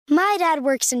My dad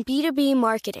works in B2B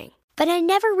marketing, but I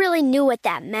never really knew what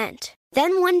that meant.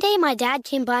 Then one day my dad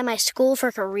came by my school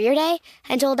for career day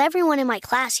and told everyone in my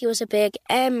class he was a big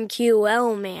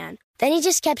MQL man. Then he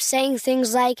just kept saying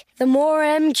things like, the more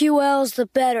MQLs, the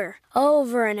better,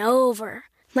 over and over.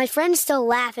 My friends still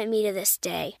laugh at me to this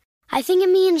day. I think it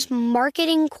means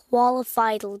marketing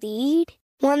qualified lead.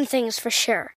 One thing's for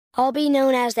sure, I'll be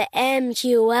known as the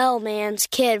MQL man's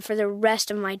kid for the rest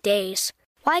of my days.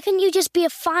 Why couldn't you just be a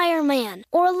fireman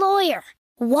or a lawyer?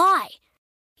 Why?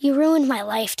 You ruined my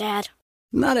life, Dad.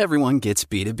 Not everyone gets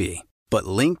B2B, but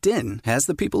LinkedIn has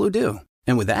the people who do.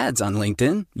 And with ads on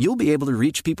LinkedIn, you'll be able to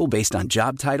reach people based on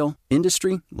job title,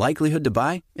 industry, likelihood to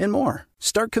buy, and more.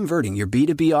 Start converting your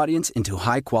B2B audience into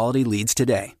high-quality leads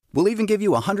today. We'll even give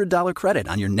you a $100 credit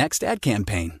on your next ad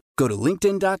campaign. Go to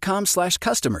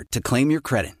linkedin.com/customer to claim your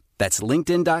credit. That's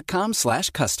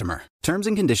linkedin.com/customer. Terms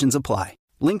and conditions apply.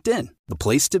 LinkedIn, the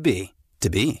place to be, to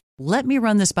be. "Let me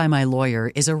run this by my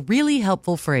lawyer" is a really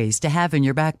helpful phrase to have in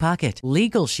your back pocket.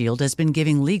 Legal Shield has been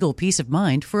giving legal peace of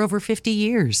mind for over 50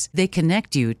 years. They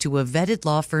connect you to a vetted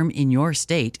law firm in your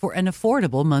state for an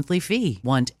affordable monthly fee.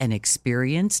 Want an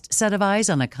experienced set of eyes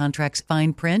on a contract's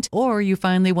fine print? Or you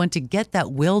finally want to get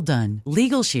that will done?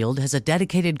 Legal Shield has a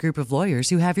dedicated group of lawyers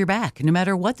who have your back, no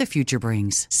matter what the future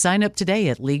brings. Sign up today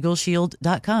at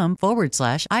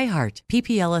LegalShield.com/iHeart.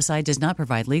 PPLSI does not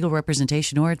provide legal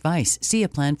representation or advice. See a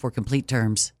plan for complete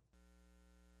terms.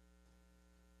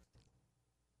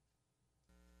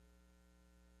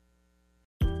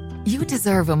 You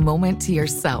deserve a moment to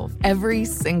yourself every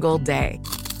single day.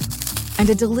 And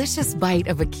a delicious bite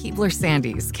of a Keebler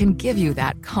Sandies can give you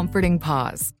that comforting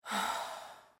pause.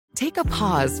 Take a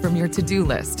pause from your to-do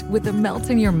list with the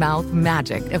melt-in-your-mouth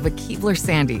magic of a Keebler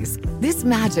Sandies. This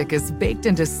magic is baked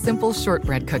into simple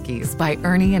shortbread cookies by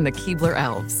Ernie and the Keebler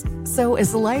Elves. So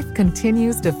as life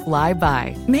continues to fly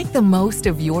by, make the most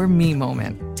of your me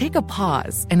moment. Take a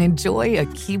pause and enjoy a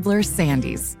Keebler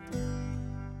Sandies.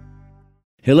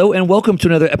 Hello and welcome to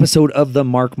another episode of The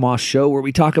Mark Moss Show, where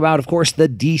we talk about, of course, the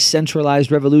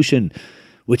decentralized revolution,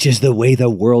 which is the way the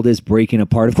world is breaking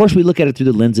apart. Of course, we look at it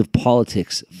through the lens of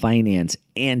politics, finance,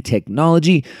 and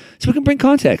technology, so we can bring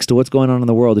context to what's going on in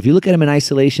the world. If you look at them in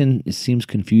isolation, it seems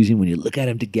confusing. When you look at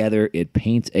them together, it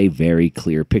paints a very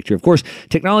clear picture. Of course,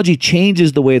 technology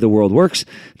changes the way the world works,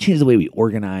 changes the way we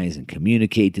organize and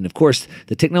communicate. And of course,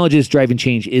 the technology that's driving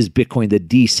change is Bitcoin, the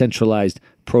decentralized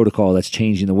protocol that's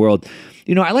changing the world.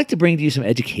 You know, I like to bring to you some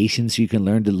education so you can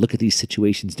learn to look at these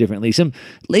situations differently, some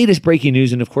latest breaking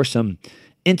news, and of course, some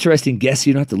interesting guests.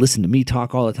 You don't have to listen to me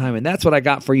talk all the time, and that's what I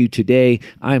got for you today.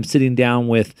 I'm sitting down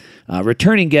with a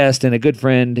returning guest and a good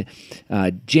friend,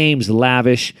 James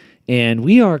Lavish, and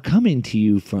we are coming to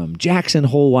you from Jackson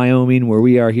Hole, Wyoming, where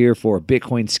we are here for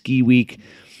Bitcoin Ski Week.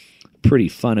 Pretty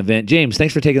fun event. James,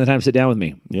 thanks for taking the time to sit down with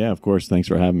me. Yeah, of course. Thanks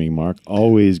for having me, Mark.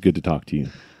 Always good to talk to you.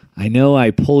 I know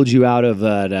I pulled you out of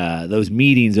those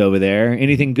meetings over there.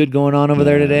 Anything good going on over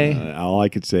there today? All I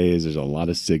could say is there's a lot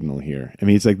of signal here. I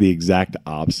mean, it's like the exact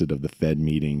opposite of the Fed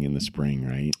meeting in the spring,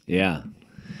 right? Yeah.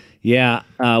 Yeah.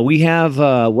 We have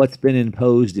what's been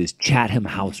imposed is Chatham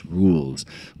House rules,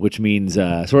 which means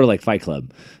sort of like Fight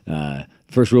Club.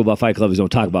 First rule about Fight Club is don't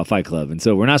talk about Fight Club. And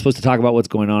so we're not supposed to talk about what's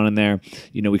going on in there.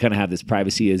 You know, we kind of have this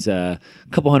privacy as a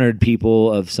couple hundred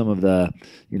people of some of the,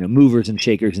 movers and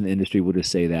shakers in the industry will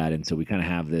just say that. And so we kind of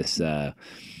have this,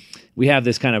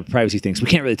 kind of privacy thing. So we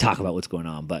can't really talk about what's going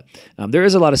on. But there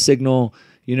is a lot of signal.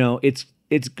 It's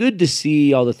good to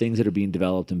see all the things that are being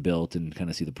developed and built and kind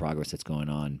of see the progress that's going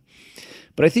on.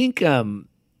 But I think,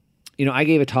 I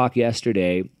gave a talk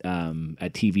yesterday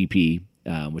at TVP,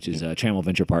 which is Trammell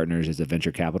Venture Partners, is a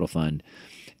venture capital fund.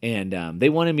 And they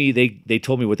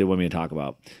told me what they wanted me to talk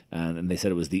about. And they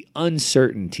said it was the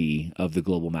uncertainty of the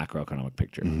global macroeconomic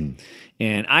picture. Mm-hmm.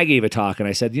 And I gave a talk and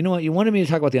I said, you know what, you wanted me to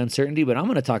talk about the uncertainty, but I'm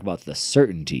going to talk about the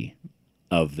certainty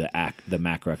of the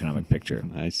macroeconomic picture.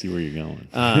 I see where you're going.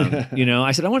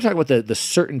 I said, I want to talk about the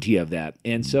certainty of that.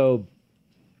 And so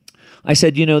I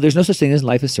said, there's no such thing as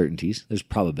life as certainties. There's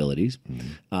probabilities.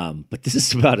 Mm-hmm. But this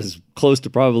is about as close to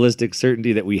probabilistic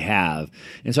certainty that we have.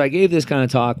 And so I gave this kind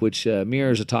of talk, which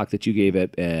mirrors a talk that you gave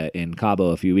in Cabo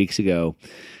a few weeks ago.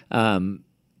 And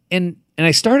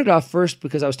I started off first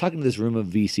because I was talking to this room of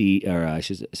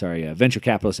venture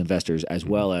capitalist investors as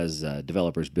well as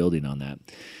developers building on that.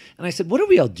 And I said, what are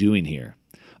we all doing here?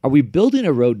 Are we building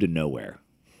a road to nowhere?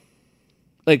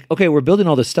 Like, okay, we're building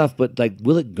all this stuff, but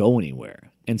will it go anywhere?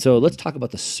 And so let's talk about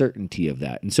the certainty of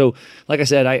that. And so, like I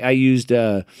said, I used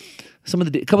a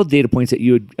couple of data points that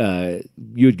you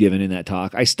had given in that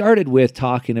talk. I started with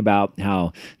talking about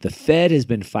how the Fed has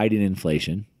been fighting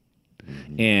inflation,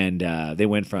 And they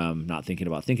went from not thinking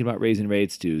about raising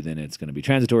rates to then it's going to be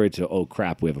transitory to, oh,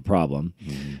 crap, we have a problem.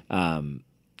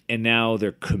 And now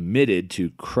they're committed to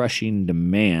crushing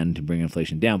demand to bring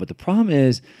inflation down. But the problem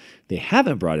is they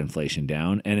haven't brought inflation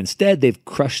down, and instead they've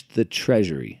crushed the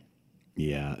Treasury.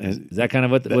 Yeah. Is that kind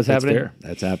of what's that's happening? Fair.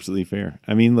 That's absolutely fair.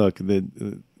 I mean, look,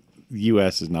 the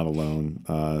U.S. is not alone.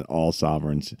 All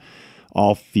sovereigns,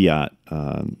 all fiat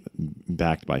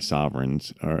backed by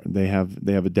sovereigns, they have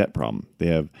a debt problem. They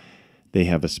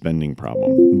have a spending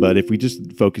problem. But if we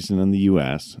just focus in on the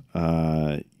U.S.,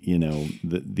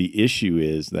 the issue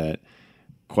is that,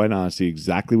 quite honestly,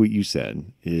 exactly what you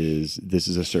said is this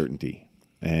is a certainty.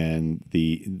 And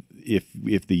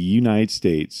if the United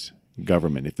States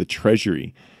government, if the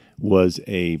Treasury was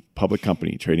a public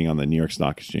company trading on the New York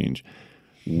Stock Exchange,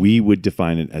 we would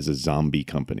define it as a zombie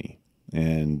company.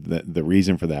 And the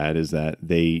reason for that is that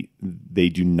they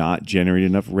do not generate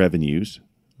enough revenues,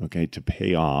 okay, to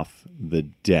pay off the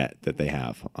debt that they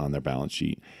have on their balance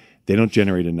sheet. They don't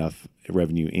generate enough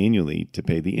revenue annually to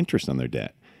pay the interest on their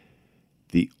debt.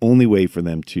 The only way for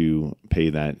them to pay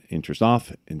that interest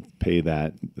off and pay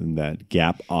that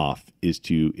gap off is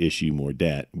to issue more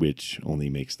debt, which only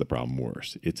makes the problem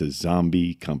worse. It's a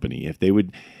zombie company. If they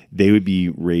would be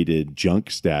rated junk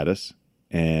status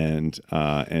and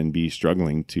be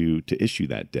struggling to issue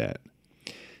that debt.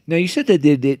 Now, you said that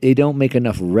they don't make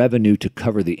enough revenue to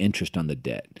cover the interest on the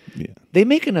debt. Yeah. They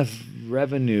make enough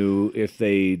revenue if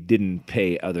they didn't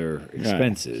pay other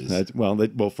expenses. Right.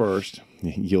 Well, first,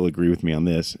 you'll agree with me on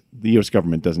this. The U.S.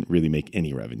 government doesn't really make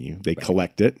any revenue. They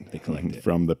collect it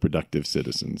from the productive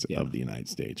citizens of the United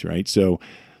States, right? So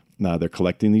now they're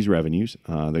collecting these revenues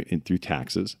through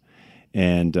taxes.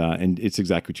 And it's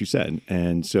exactly what you said.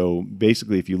 And so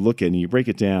basically, if you look at it and you break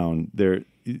it down,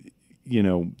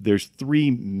 there's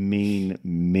three main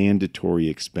mandatory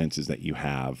expenses that you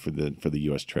have for the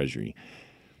U.S. Treasury.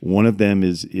 One of them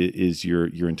is your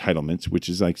entitlements, which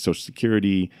is like Social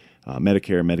Security,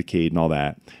 Medicare, Medicaid, and all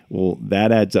that. Well,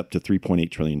 that adds up to $3.8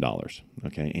 trillion,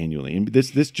 okay, annually. And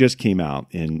this just came out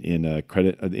in a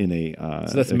credit so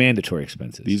that's mandatory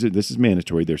expenses. This is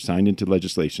mandatory. They're signed into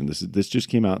legislation. This just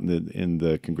came out in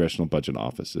the Congressional Budget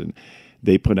Office, and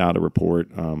they put out a report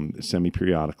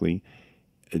semi-periodically.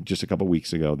 Just a couple of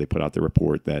weeks ago, they put out the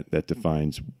report that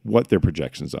defines what their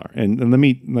projections are. And let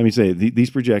me say,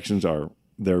 these projections are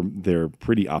they're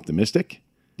pretty optimistic.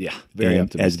 Yeah, very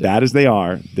optimistic. As bad as they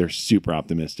are, they're super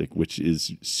optimistic, which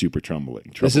is super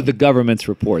troubling. This is the government's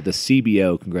report, the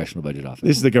CBO, Congressional Budget Office.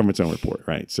 This is the government's own report,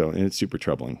 right? So, and it's super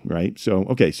troubling, right? So,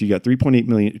 okay, so you got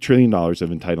 $3.8 trillion of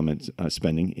entitlement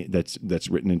spending that's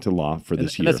written into law for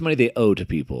this year. And that's money they owe to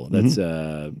people. That's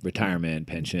retirement,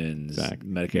 pensions,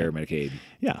 Medicare, Medicaid.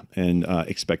 Yeah, and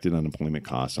expected unemployment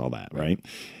costs, all that, right?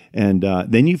 And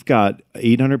then you've got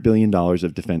 $800 billion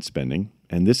of defense spending.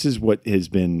 And this is what has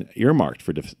been earmarked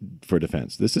for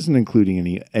defense. This isn't including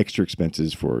any extra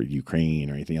expenses for Ukraine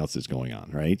or anything else that's going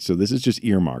on, right? So this is just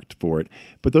earmarked for it.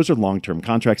 But those are long-term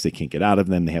contracts. They can't get out of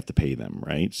them. They have to pay them,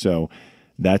 right? So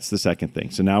that's the second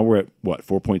thing. So now we're at,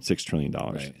 $4.6 trillion.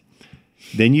 Right.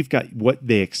 Then you've got what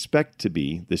they expect to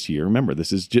be this year. Remember,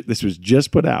 this was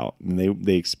just put out, and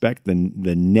they expect the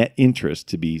net interest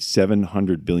to be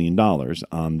 $700 billion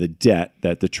on the debt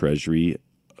that the Treasury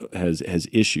has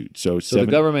issued. So the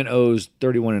government owes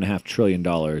 $31.5 trillion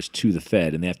to the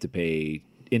Fed, and they have to pay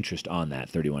interest on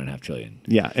that $31.5 trillion.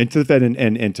 Yeah, and to the Fed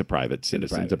and to private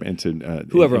citizens and to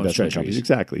whoever owns treasuries. Companies.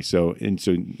 Exactly. So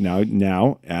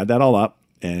now add that all up,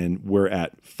 and we're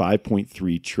at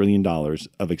 $5.3 trillion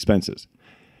of expenses.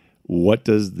 What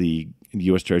does the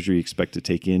U.S. Treasury expect to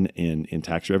take in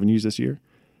tax revenues this year?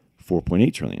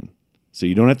 $4.8 trillion. So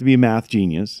you don't have to be a math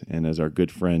genius, and as our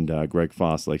good friend Greg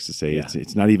Foss likes to say,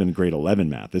 it's not even grade 11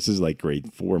 math. This is like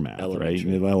grade 4 math, right?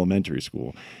 In elementary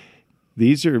school.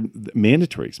 These are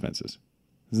mandatory expenses.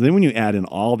 So then when you add in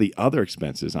all the other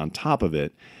expenses on top of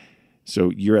it,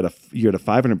 so you're at a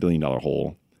 $500 billion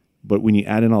hole. But when you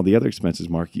add in all the other expenses,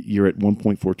 Mark, you're at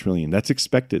 $1.4 trillion. That's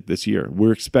expected this year.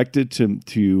 We're expected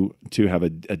to have a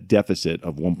deficit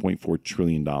of $1.4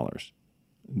 trillion.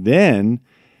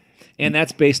 And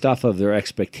that's based off of their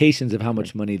expectations of how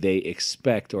much money they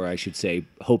expect, or I should say,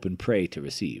 hope and pray to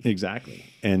receive. Exactly.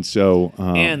 And so,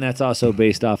 and that's also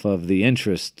based off of the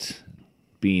interest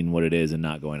being what it is and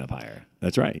not going up higher.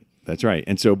 That's right. That's right.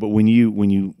 And so, but when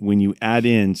you add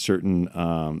in certain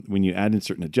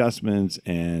adjustments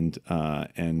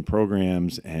and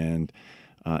programs and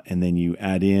then you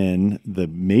add in the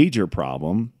major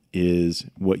problem is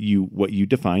what you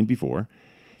defined before.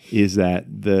 Is that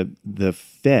the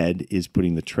Fed is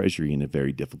putting the Treasury in a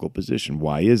very difficult position.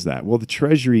 Why is that? Well, the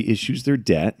Treasury issues their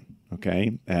debt,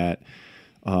 Okay,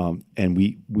 and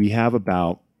we have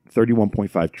about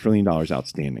 $31.5 trillion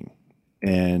outstanding,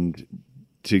 and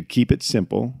to keep it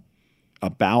simple,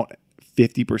 about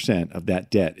 50% of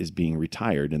that debt is being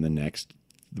retired in the next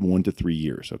 1 to 3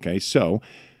 years. Okay, so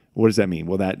what does that mean?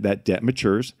 Well, that debt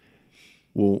matures.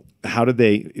 Well, how do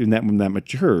they, when that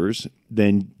matures,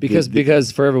 then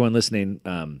because for everyone listening,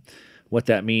 what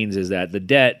that means is that the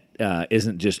debt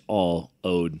isn't just all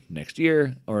owed next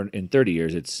year or in 30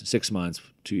 years. It's 6 months,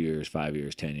 2 years, 5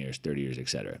 years, 10 years, 30 years, et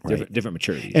cetera. Right. Different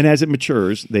maturities. And as it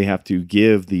matures, they have to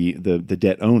give the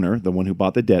debt owner, the one who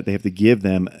bought the debt, they have to give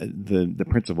them the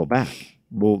principal back.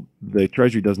 Well, the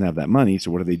Treasury doesn't have that money,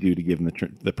 so what do they do to give them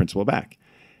the principal back?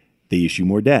 They issue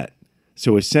more debt.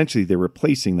 So essentially, they're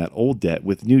replacing that old debt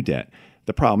with new debt.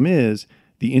 The problem is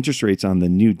the interest rates on the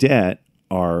new debt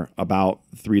are about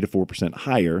 3 to 4%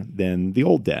 higher than the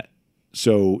old debt.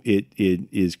 So it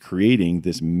is creating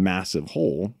this massive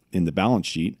hole in the balance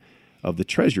sheet of the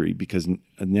Treasury, because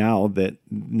now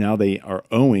they are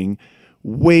owing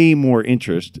way more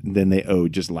interest than they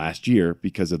owed just last year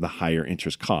because of the higher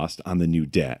interest cost on the new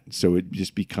debt. So it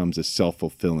just becomes a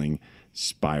self-fulfilling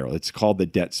spiral. It's called the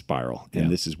debt spiral, and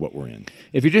this is what we're in.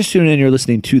 If you're just tuning in, you're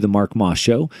listening to The Mark Moss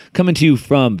Show, coming to you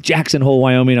from Jackson Hole,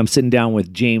 Wyoming. I'm sitting down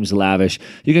with James Lavish.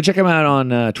 You can check him out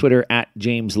on Twitter at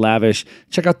James Lavish.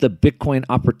 Check out the Bitcoin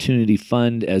Opportunity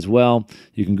Fund as well.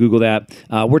 You can Google that.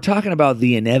 We're talking about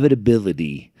the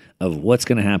inevitability of what's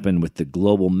going to happen with the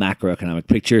global macroeconomic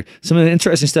picture. Some of the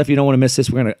interesting stuff, you don't want to miss this.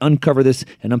 We're going to uncover this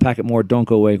and unpack it more. Don't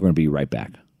go away. We're going to be right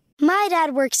back. My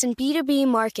dad works in B2B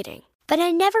marketing, but I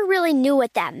never really knew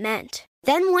what that meant.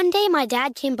 Then one day my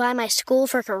dad came by my school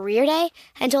for career day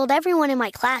and told everyone in my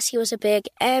class he was a big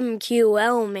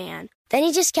MQL man. Then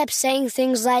he just kept saying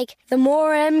things like, the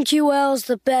more MQLs,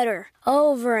 the better,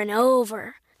 over and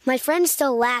over. My friends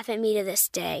still laugh at me to this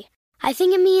day. I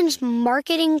think it means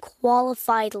marketing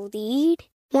qualified lead.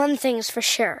 One thing's for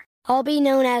sure, I'll be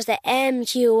known as the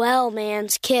MQL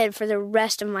man's kid for the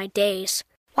rest of my days.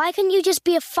 Why couldn't you just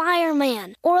be a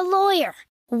fireman or a lawyer?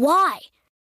 Why?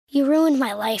 You ruined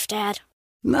my life, Dad.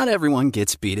 Not everyone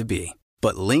gets B2B,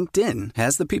 but LinkedIn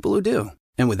has the people who do.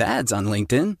 And with ads on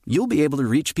LinkedIn, you'll be able to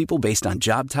reach people based on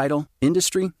job title,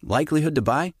 industry, likelihood to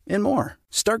buy, and more.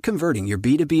 Start converting your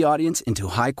B2B audience into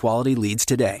high-quality leads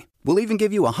today. We'll even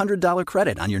give you a $100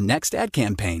 credit on your next ad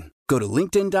campaign. Go to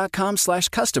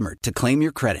linkedin.com/customer to claim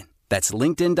your credit. That's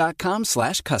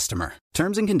linkedin.com/customer.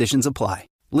 Terms and conditions apply.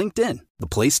 LinkedIn, the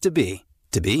place to be,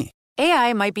 to be.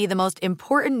 AI might be the most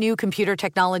important new computer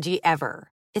technology ever.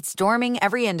 It's storming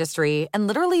every industry, and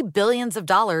literally billions of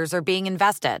dollars are being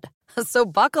invested. So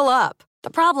buckle up.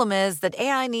 The problem is that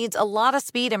AI needs a lot of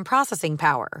speed and processing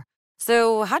power.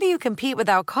 So how do you compete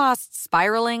without costs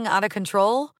spiraling out of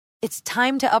control? It's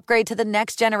time to upgrade to the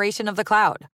next generation of the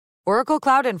cloud, Oracle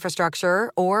Cloud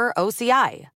Infrastructure, or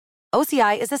OCI.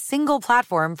 OCI is a single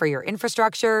platform for your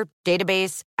infrastructure,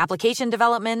 database, application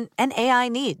development, and AI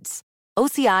needs.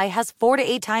 OCI has 4 to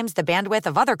 8 times the bandwidth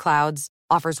of other clouds,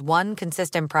 offers one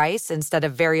consistent price instead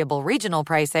of variable regional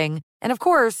pricing, and of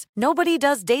course, nobody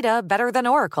does data better than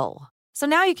Oracle. So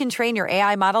now you can train your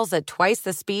AI models at twice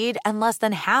the speed and less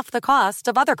than half the cost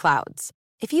of other clouds.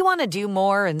 If you want to do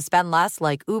more and spend less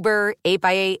like Uber,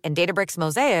 8x8, and Databricks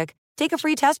Mosaic, take a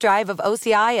free test drive of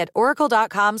OCI at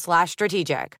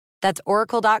oracle.com/strategic. That's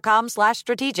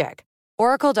oracle.com/strategic.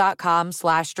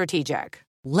 Oracle.com/strategic.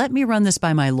 Let me run this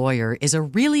by my lawyer is a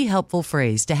really helpful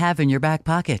phrase to have in your back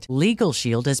pocket. Legal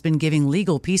Shield has been giving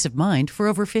legal peace of mind for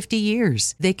over 50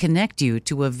 years. They connect you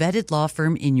to a vetted law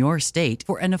firm in your state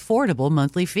for an affordable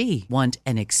monthly fee. Want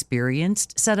an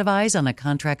experienced set of eyes on a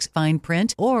contract's fine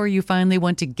print? Or you finally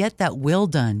want to get that will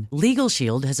done? Legal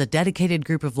Shield has a dedicated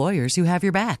group of lawyers who have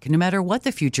your back, no matter what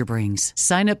the future brings.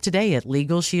 Sign up today at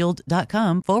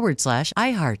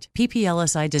LegalShield.com/iHeart.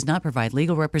 PPLSI does not provide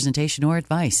legal representation or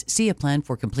advice. See a plan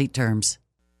for complete terms.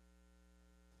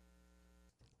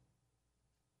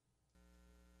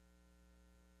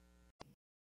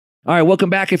 All right, welcome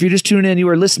back. If you're just tuning in, you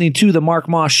are listening to The Mark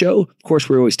Moss Show. Of course,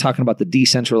 we're always talking about the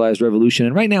decentralized revolution.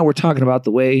 And right now we're talking about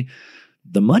the way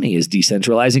the money is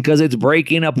decentralizing because it's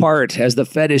breaking apart as the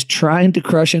Fed is trying to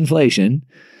crush inflation.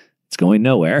 It's going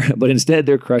nowhere, but instead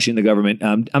they're crushing the government.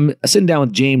 I'm sitting down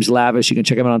with James Lavish. You can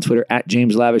check him out on Twitter at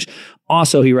James Lavish.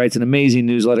 Also, he writes an amazing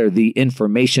newsletter, The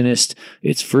Informationist.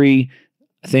 It's free.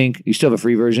 I think you still have a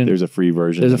free version. There's a free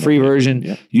version. There's a free version.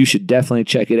 Yeah. You should definitely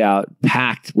check it out.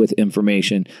 Packed with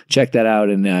information. Check that out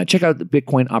and check out the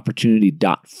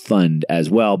BitcoinOpportunity.fund as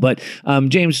well. But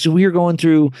James, so we are going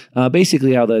through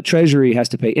basically how the Treasury has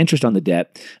to pay interest on the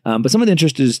debt, but some of the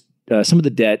interest is some of the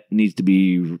debt needs to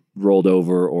be rolled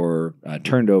over or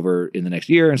turned over in the next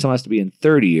year, and some has to be in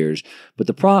 30 years. But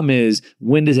the problem is,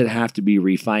 when does it have to be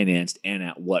refinanced, and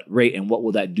at what rate, and what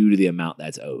will that do to the amount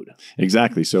that's owed?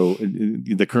 Exactly. So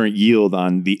the current yield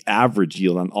on the average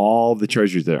yield on all the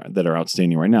treasuries that are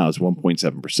outstanding right now is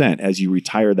 1.7%. As you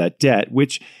retire that debt,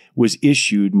 which was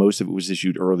issued, most of it was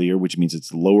issued earlier, which means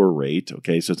it's lower rate.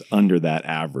 Okay, so it's under that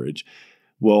average.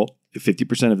 Well, if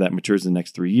 50% of that matures in the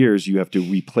next 3 years, you have to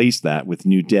replace that with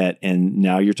new debt. And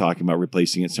now you're talking about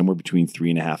replacing it somewhere between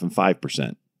 3.5% and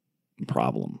 5%.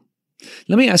 Problem.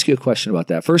 Let me ask you a question about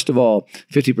that. First of all,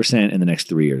 50% in the next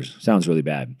 3 years sounds really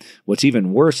bad. What's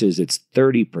even worse is it's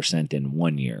 30% in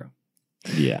 1 year.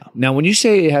 Yeah. Now, when you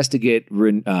say it has to get,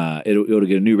 it'll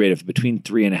get a new rate of between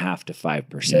 3.5% to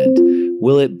 5%,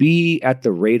 will it be at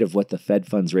the rate of what the Fed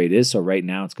funds rate is? So right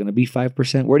now it's going to be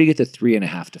 5%. Where do you get the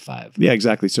 3.5% to 5%? Yeah,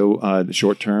 exactly. So the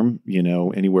short term,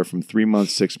 anywhere from 3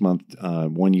 months, 6 months,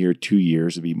 1 year, 2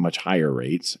 years would be much higher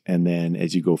rates. And then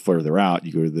as you go further out,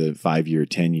 you go to the 5 year,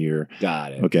 10 year.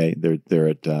 Got it. Okay, they're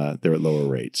at lower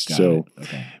rates. Got it.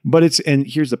 Okay. But and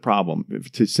here's the problem.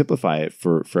 To simplify it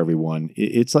for everyone,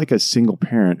 it's like a single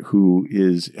parent who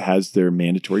has their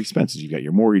mandatory expenses. You've got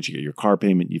your mortgage, you got your car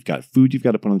payment, you've got food you've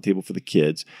got to put on the table for the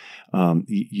kids.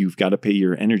 You've got to pay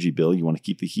your energy bill. You want to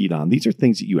keep the heat on. These are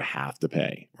things that you have to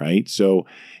pay, right? So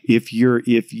if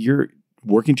you're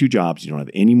working 2 jobs, you don't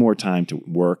have any more time to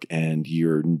work, and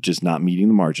you're just not meeting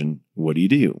the margin, what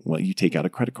do? Well, you take out a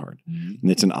credit card. Mm-hmm.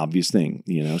 And it's an obvious thing,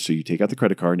 so you take out the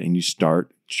credit card and you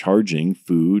start charging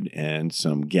food and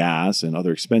some gas and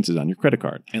other expenses on your credit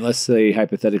card. And let's say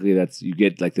hypothetically you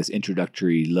get like this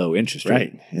introductory low interest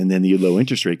rate. Right. And then the low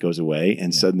interest rate goes away,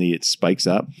 and suddenly it spikes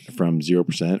up from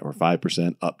 0% or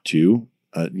 5% up to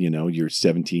you're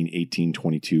 17, 18,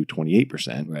 22,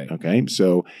 28%. Right. Okay.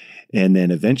 So, and then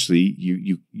eventually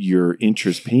your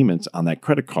interest payments on that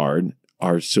credit card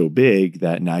are so big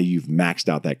that now you've maxed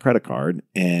out that credit card,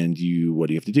 and what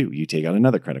do you have to do? You take out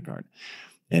another credit card,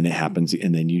 and it happens.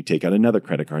 And then you take out another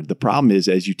credit card. The problem is,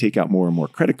 as you take out more and more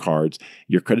credit cards,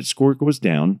 your credit score goes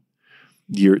down.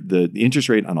 The interest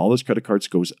rate on all those credit cards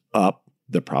goes up.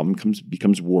 The problem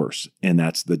becomes worse, and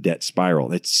that's the debt spiral.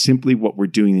 That's simply what we're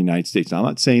doing in the United States. Now, I'm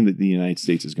not saying that the United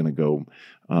States is going to go,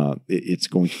 it's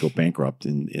going to go bankrupt,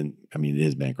 and it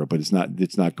is bankrupt, but it's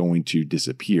not going to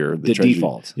disappear. The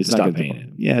default. It's not going to default.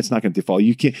 Yeah, it's not going to default.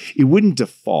 It wouldn't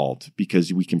default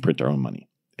because we can print our own money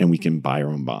and we can buy our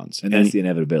own bonds, and that's the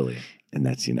inevitability. And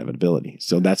that's the inevitability.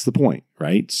 So that's the point,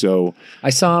 right? So I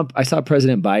saw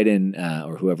President Biden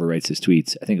or whoever writes his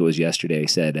tweets, I think it was yesterday,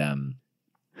 said,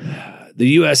 the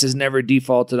U.S. has never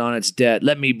defaulted on its debt.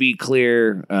 Let me be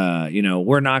clear.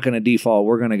 We're not going to default.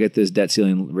 We're going to get this debt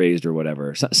ceiling raised or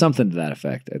whatever. Something to that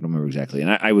effect. I don't remember exactly.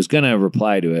 And I was going to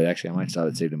reply to it. Actually, I might still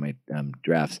have it saved in my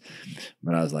drafts.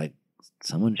 But I was like,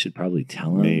 someone should probably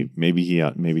tell him. Maybe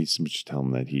someone should tell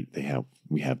him that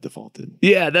we have defaulted.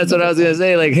 Yeah, that's what I was going to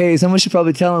say. Like, hey, someone should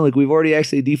probably tell him, like, we've already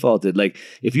actually defaulted. Like,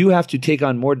 if you have to take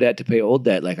on more debt to pay old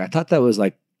debt, like, I thought that was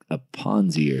like a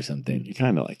Ponzi or something. You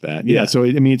kind of like that. Yeah. So,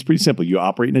 it's pretty simple. You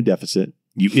operate in a deficit.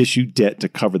 You issue debt to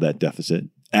cover that deficit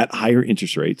at higher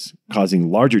interest rates, causing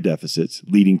larger deficits,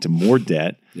 leading to more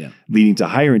debt, leading to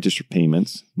higher interest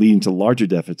payments, leading to larger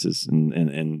deficits,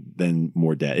 and then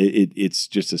more debt. It's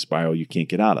just a spiral you can't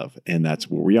get out of. And that's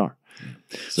where we are.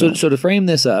 So to frame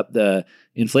this up, the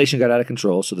inflation got out of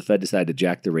control. So the Fed decided to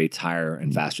jack the rates higher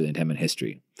and faster than time in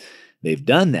history. They've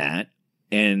done that,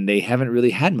 and they haven't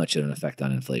really had much of an effect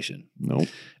on inflation. No.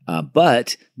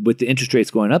 But with the interest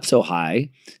rates going up so high,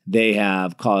 they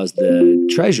have caused the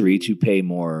Treasury to pay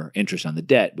more interest on the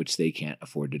debt, which they can't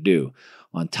afford to do.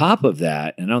 On top of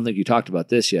that, and I don't think you talked about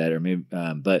this yet, or maybe,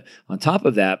 but on top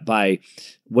of that, by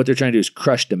what they're trying to do is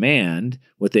crush demand.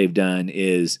 What they've done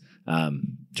is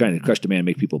trying to crush demand and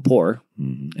make people poor,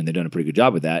 and they've done a pretty good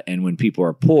job with that. And when people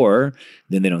are poor,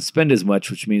 then they don't spend as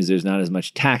much, which means there's not as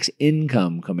much tax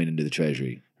income coming into the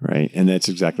Treasury. Right. And that's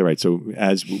exactly right. So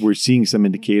as we're seeing some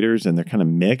indicators, and they're kind of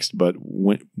mixed, but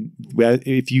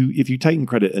if you tighten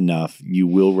credit enough, you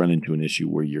will run into an issue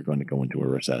where you're going to go into a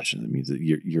recession. It means that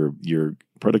your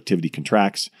productivity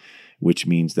contracts, which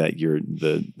means that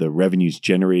the revenues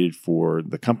generated for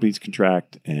the companies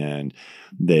contract, and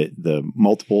the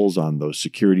multiples on those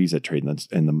securities that trade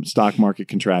in the stock market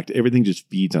contract. Everything just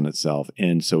feeds on itself.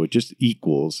 And so it just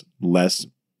equals less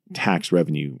tax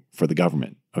revenue for the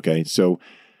government. Okay. So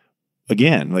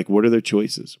again, like, what are their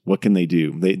choices? What can they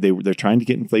do? They're trying to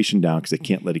get inflation down because they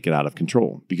can't let it get out of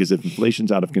control. Because if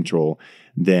inflation's out of control,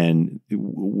 then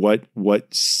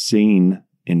what sane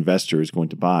investor is going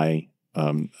to buy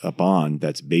a bond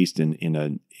that's based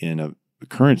in a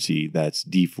currency that's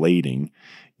deflating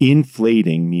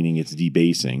inflating, meaning it's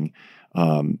debasing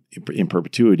in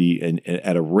perpetuity and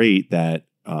at a rate that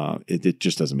it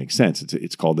just doesn't make sense.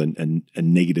 It's called a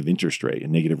negative interest rate, a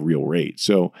negative real rate.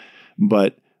 So,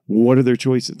 but what are their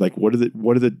choices? Like, what are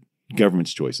the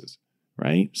government's choices,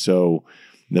 right? So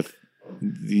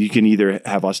you can either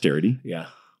have austerity. Yeah.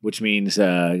 Which means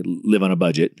live on a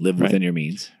budget, live within your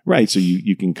means. Right. So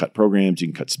you can cut programs, you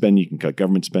can cut spending, you can cut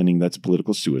government spending. That's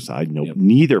political suicide.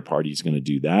 Neither party is going to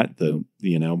do that.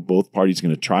 Both parties are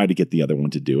going to try to get the other one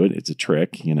to do it. It's a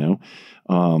trick, No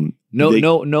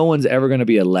one's ever going to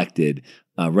be elected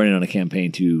running on a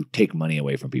campaign to take money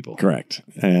away from people. Correct.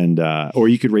 And or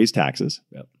you could raise taxes.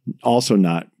 Yep. Also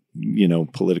not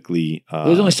politically.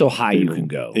 There's only so high you can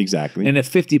go. Exactly. And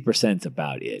if 50%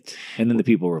 about it, and then the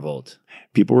people revolt.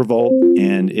 People revolt,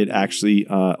 and it actually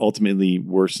ultimately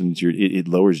worsens it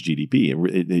lowers GDP.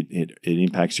 It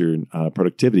impacts your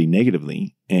productivity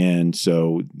negatively, and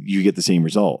so you get the same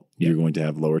result. Yeah. You're going to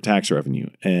have lower tax revenue,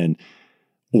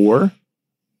 or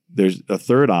there's a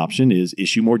third option is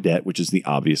issue more debt, which is the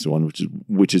obvious one,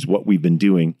 which is what we've been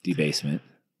doing. Debasement.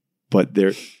 But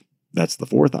that's the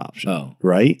fourth option. Oh,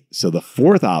 right. So the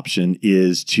fourth option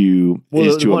is to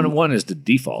one is the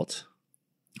default.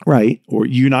 Right. Or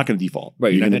you're not going to default.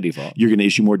 Right. You're not going to default. You're going to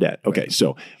issue more debt. Okay. Right.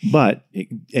 So,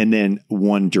 and then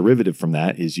one derivative from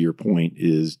that is your point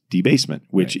is debasement,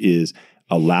 which is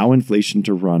allow inflation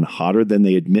to run hotter than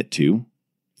they admit to.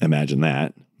 Imagine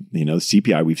that.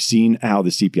 CPI, we've seen how the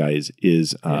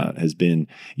CPI has been,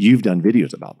 you've done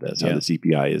videos about this, how the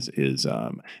CPI is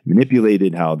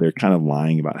manipulated, how they're kind of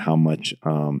lying about how much,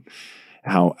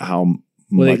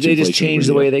 they just changed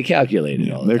the way they calculated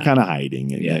it. They're kind of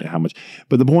hiding how much.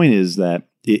 But the point is that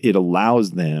it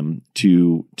allows them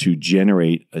to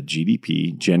generate a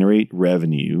GDP, generate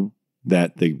revenue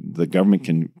that the government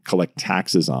can collect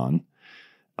taxes on.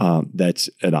 That's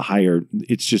at a higher.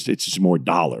 It's just more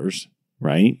dollars,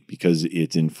 right? Because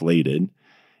it's inflated,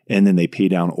 and then they pay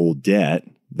down old debt.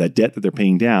 That debt that they're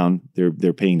paying down,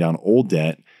 they're paying down old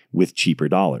debt with cheaper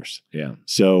dollars. Yeah.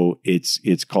 So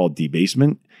it's called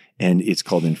debasement. And it's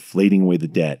called inflating away the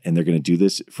debt. And they're going to do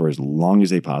this for as long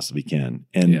as they possibly can.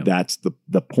 And that's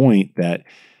the point that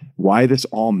why this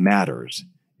all matters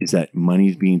is that money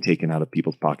is being taken out of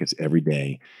people's pockets every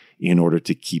day in order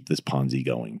to keep this Ponzi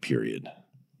going, period.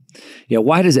 Yeah.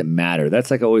 Why does it matter? That's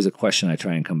like always a question I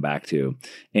try and come back to.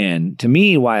 And to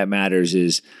me, why it matters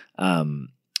is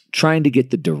trying to get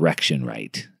the direction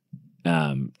right.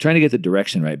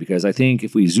 Because I think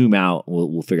if we zoom out,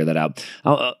 we'll figure that out.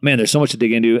 Man, there's so much to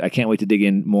dig into. I can't wait to dig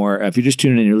in more. If you're just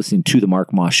tuning in, you're listening to The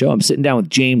Mark Moss Show. I'm sitting down with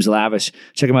James Lavish.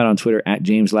 Check him out on Twitter at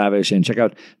James Lavish, and check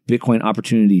out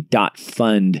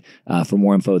BitcoinOpportunity.fund for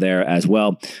more info there as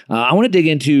well. I want to dig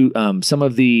into some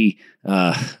of the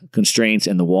constraints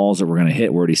and the walls that we're going to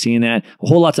hit. We're already seeing that. A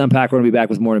whole lot to unpack. We're going to be back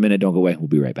with more in a minute. Don't go away. We'll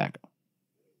be right back.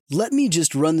 "Let me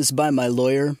just run this by my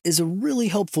lawyer" is a really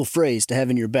helpful phrase to have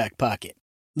in your back pocket.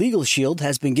 Legal Shield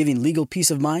has been giving legal peace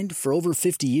of mind for over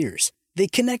 50 years. They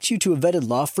connect you to a vetted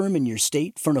law firm in your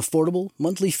state for an affordable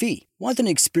monthly fee. Want an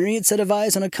experienced set of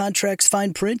eyes on a contract's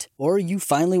fine print? Or you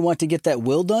finally want to get that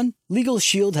will done? Legal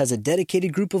Shield has a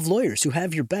dedicated group of lawyers who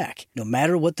have your back, no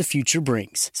matter what the future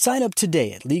brings. Sign up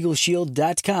today at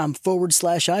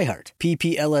LegalShield.com/iHeart.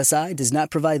 PPLSI does not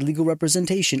provide legal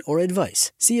representation or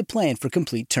advice. See a plan for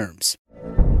complete terms.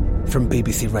 From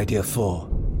BBC Radio 4,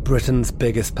 Britain's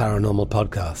biggest paranormal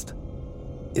podcast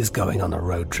is going on a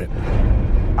road trip.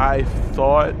 I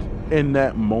thought in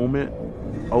that moment,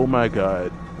 oh my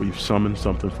God, we've summoned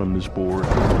something from this board.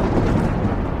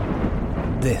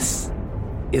 This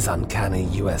is Uncanny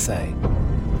USA.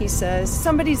 He says,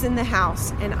 somebody's in the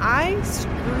house, and I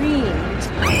screamed.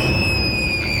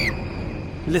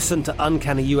 Listen to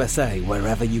Uncanny USA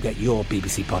wherever you get your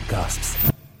BBC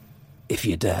podcasts, if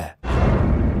you dare.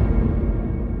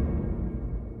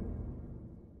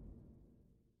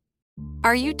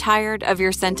 Are you tired of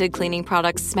your scented cleaning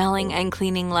products smelling and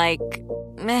cleaning like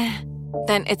meh?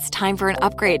 Then it's time for an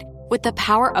upgrade with the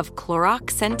power of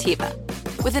Clorox Scentiva.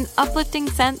 With an uplifting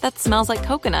scent that smells like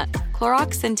coconut,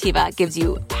 Clorox Scentiva gives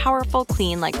you powerful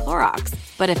clean like Clorox,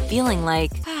 but a feeling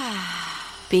like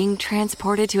being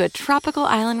transported to a tropical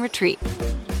island retreat.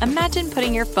 Imagine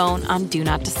putting your phone on Do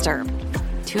Not Disturb,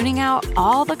 tuning out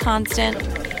all the constant,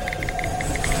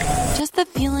 just the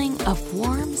feeling of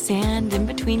warm sand in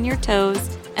between your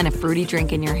toes and a fruity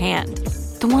drink in your hand.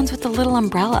 The ones with the little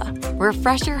umbrella.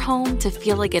 Refresh your home to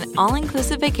feel like an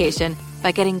all-inclusive vacation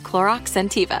by getting Clorox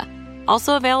Scentiva.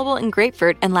 Also available in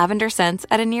grapefruit and lavender scents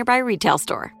at a nearby retail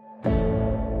store.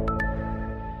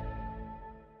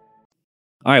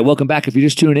 All right, welcome back. If you're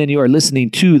just tuning in, you are listening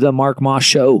to The Mark Moss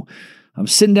Show. I'm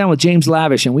sitting down with James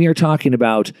Lavish, and we are talking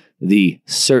about the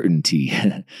certainty.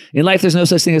 In life, there's no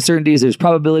such thing as certainties. There's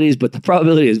probabilities, but the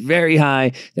probability is very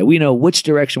high that we know which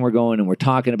direction we're going, and we're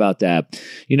talking about that.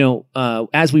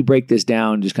 As we break this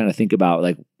down, just kind of think about,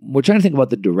 like, we're trying to think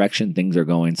about the direction things are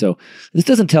going. So this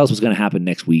doesn't tell us what's going to happen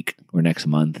next week or next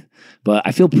month, but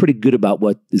I feel pretty good about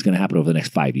what is going to happen over the next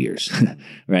 5 years,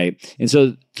 right? And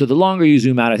so the longer you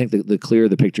zoom out, I think the clearer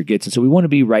the picture gets. And so we want to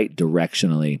be right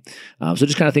directionally. So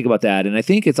just kind of think about that. And I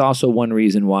think it's also one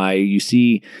reason why you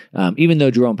see, even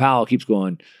though Jerome Powell keeps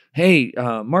going, hey,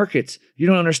 markets, you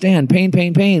don't understand. Pain,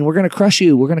 pain, pain. We're going to crush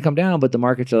you. We're going to come down. But the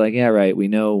markets are like, yeah, right. We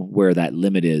know where that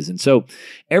limit is. And so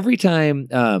every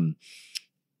time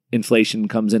inflation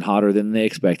comes in hotter than they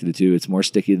expected it to, it's more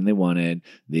sticky than they wanted,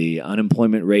 the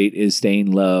unemployment rate is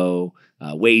staying low,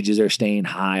 wages are staying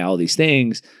high, all these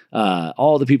things,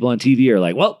 all the people on TV are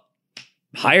like, well,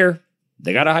 higher.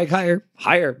 They got to hike higher,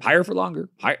 higher, higher for longer.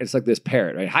 Higher. It's like this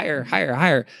parrot, right? Higher, higher,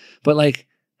 higher. But like,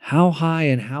 how high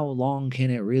and how long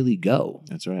can it really go?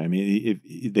 That's right. I mean,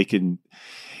 if they can,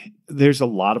 there's a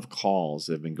lot of calls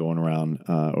that have been going around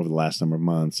over the last number of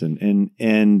months, and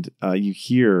you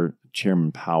hear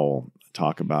Chairman Powell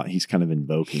talk about, he's kind of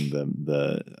invoking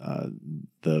the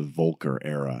Volcker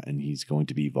era, and he's going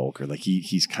to be Volcker. Like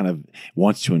he's kind of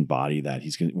wants to embody that.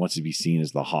 Wants to be seen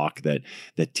as the hawk that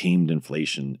tamed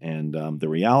inflation. And the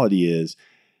reality is,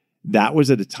 that was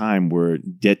at a time where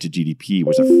debt to GDP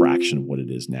was a fraction of what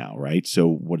it is now, right? So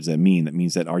what does that mean? That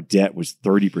means that our debt was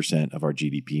 30% of our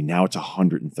GDP. Now it's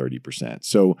 130%.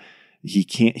 So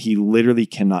he literally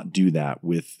cannot do that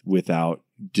without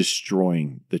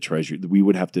destroying the treasury. We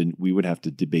would have to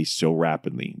debase so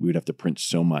rapidly. We would have to print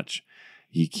so much.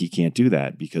 He can't do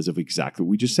that because of exactly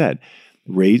what we just said.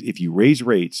 If you raise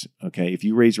rates to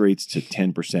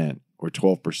 10% or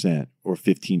 12% or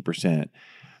 15%,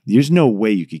 there's no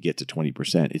way you could get to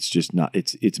 20%. It's just not.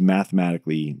 It's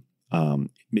mathematically.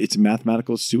 It's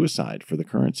mathematical suicide for the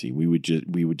currency. We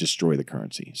would destroy the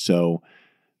currency. So,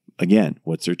 again,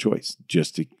 what's their choice?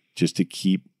 Just to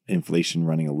keep inflation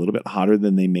running a little bit hotter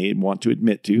than they may want to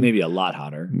admit to. Maybe a lot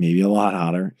hotter,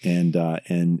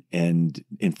 and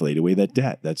inflate away that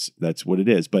debt. That's what it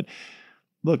is. But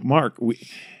look, Mark,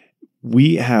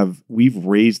 we've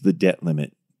raised the debt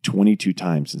limit 22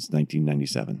 times since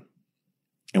 1997.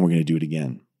 And we're going to do it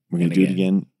again. We're going to do it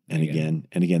again and again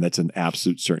and again. That's an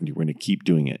absolute certainty. We're going to keep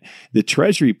doing it. The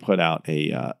Treasury put out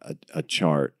a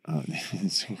chart.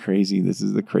 It's crazy. This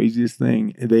is the craziest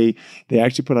thing. They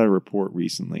actually put out a report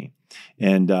recently,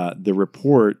 and the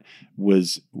report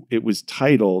was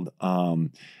titled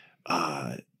An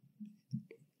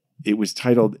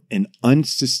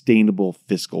Unsustainable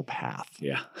Fiscal Path.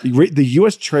 Yeah. The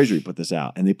U.S. Treasury put this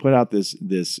out, and they put out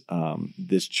this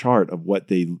chart of what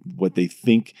they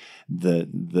think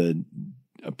the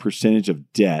percentage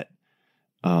of debt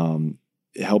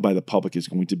held by the public is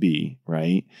going to be,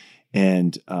 right?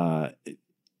 And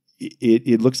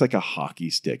it looks like a hockey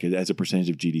stick as a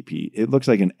percentage of GDP. It looks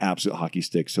like an absolute hockey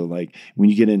stick. So like when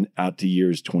you get out to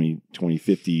years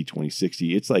 2050,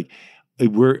 2060, it's like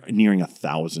we're nearing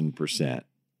 1,000%.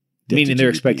 Meaning they're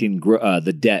expecting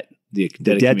the debt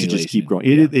to just keep growing.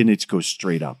 And it goes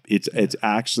straight up. It's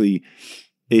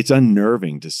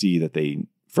unnerving to see that they,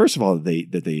 first of all, they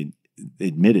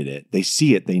admitted it. They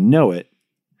see it. They know it.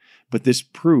 But this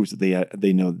proves that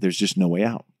they know there's just no way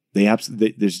out.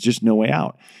 There's just no way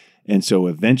out. And so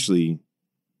eventually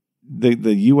the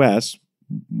U.S.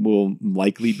 will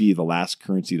likely be the last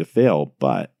currency to fail.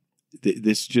 But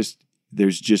there's just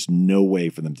no way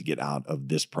for them to get out of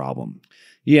this problem.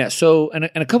 Yeah. So, and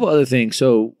a couple other things.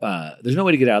 So, there's no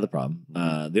way to get out of the problem.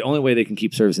 The only way they can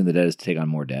keep servicing the debt is to take on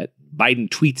more debt. Biden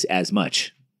tweets as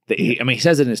much. He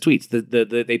says it in his tweets.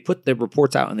 They put the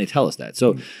reports out and they tell us that.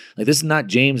 So, like, this is not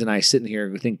James and I sitting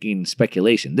here thinking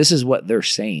speculation. This is what they're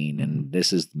saying, and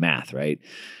this is math, right?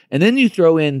 And then you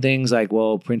throw in things like,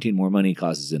 well, printing more money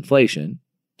causes inflation.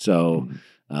 So,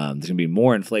 there's going to be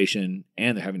more inflation,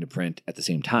 and they're having to print at the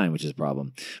same time, which is a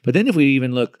problem. But then if we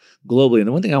even look globally, and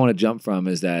the one thing I want to jump from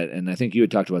is that, and I think you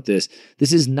had talked about this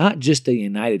is not just a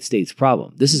United States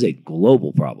problem. This is a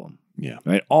global problem. Yeah.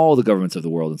 Right? All the governments of the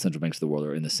world and central banks of the world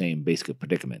are in the same basic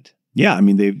predicament. Yeah. I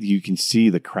mean, you can see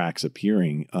the cracks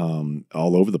appearing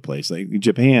all over the place. Like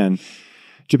Japan's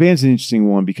an interesting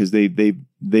one because they've been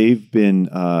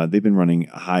running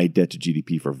high debt to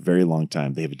GDP for a very long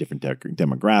time. They have a different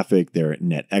demographic. They're a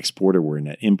net exporter. We're a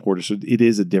net importer. So it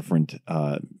is a different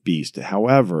beast.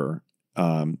 However,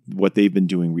 what they've been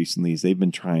doing recently is they've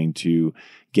been trying to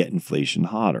get inflation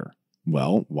hotter.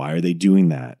 Well, why are they doing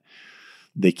that?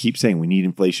 They keep saying we need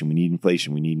inflation, we need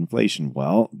inflation, we need inflation.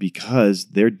 Well,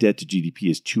 because their debt to GDP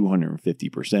is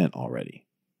 250% already.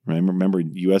 Right? Remember,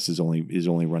 U.S. is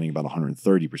only running about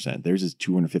 130%. Theirs is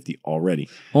 250 already.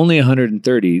 Only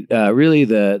 130. Really,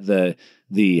 the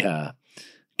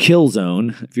kill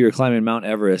zone. If you're climbing Mount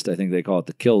Everest, I think they call it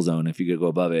the kill zone. If you could go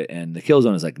above it, and the kill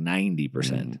zone is like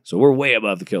 90%. So we're way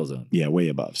above the kill zone. Yeah, way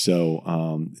above.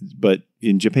 So, but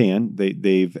in Japan,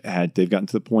 they've gotten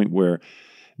to the point where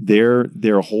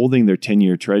they're holding their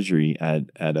 10-year treasury at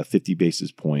a 50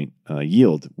 basis point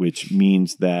yield, which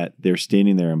means that they're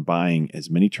standing there and buying as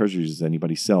many treasuries as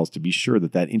anybody sells to be sure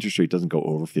that interest rate doesn't go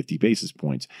over 50 basis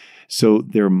points. So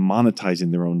they're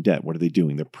monetizing their own debt. What are they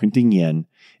doing? They're printing yen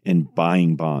and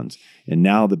buying bonds. And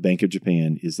now the Bank of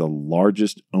Japan is the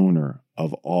largest owner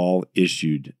of all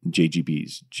issued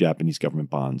JGBs, Japanese government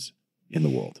bonds, in the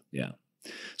world. Yeah.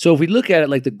 So if we look at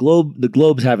it like the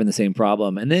globe's having the same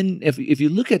problem. And then if you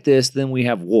look at this, then we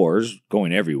have wars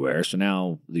going everywhere. So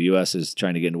now the U.S. is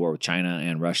trying to get into war with China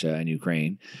and Russia and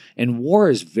Ukraine. And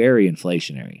war is very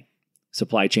inflationary.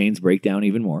 Supply chains break down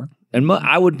even more. And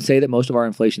I would say that most of our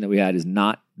inflation that we had is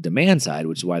not demand side,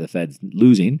 which is why the Fed's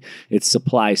losing. It's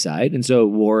supply side. And so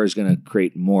war is going to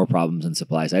create more problems in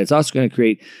supply side. It's also going to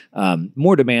create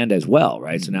more demand as well,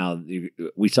 right? So now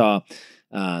we saw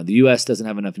the U.S. doesn't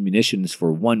have enough munitions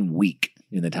for 1 week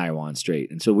in the Taiwan Strait.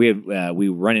 And so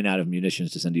we're running out of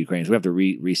munitions to send to Ukraine. So we have to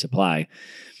resupply.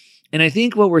 And I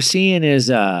think what we're seeing is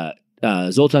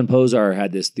Zoltan Pozsar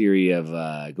had this theory of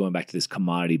going back to this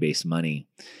commodity-based money.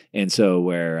 And so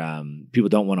where people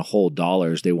don't want to hold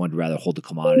dollars, they would rather hold the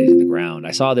commodities in the ground.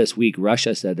 I saw this week,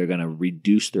 Russia said they're going to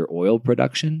reduce their oil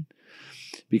production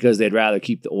because they'd rather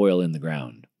keep the oil in the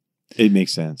ground. It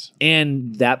makes sense.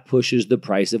 And that pushes the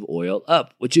price of oil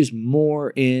up, which is more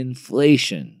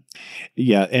inflation.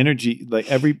 Yeah, energy,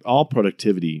 all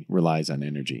productivity relies on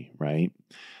energy, right?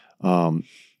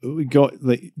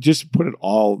 Just put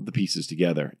all the pieces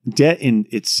together. Debt in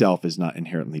itself is not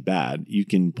inherently bad. You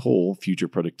can pull future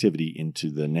productivity into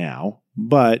the now,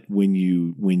 but when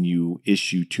you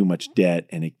issue too much debt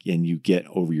and you get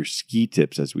over your ski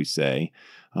tips, as we say,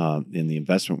 in the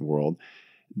investment world,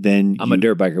 then I'm a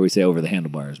dirt biker. We say over the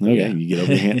handlebars. Okay, yeah. You get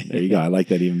over there you go. I like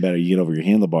that even better. You get over your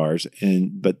handlebars,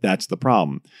 but that's the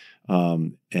problem.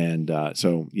 So therein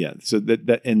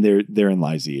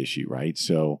lies the issue, right?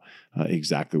 So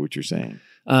exactly what you're saying.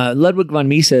 Ludwig von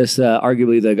Mises,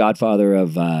 arguably the godfather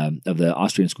of the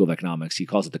Austrian School of Economics, he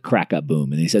calls it the crack-up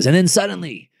boom, and he says, and then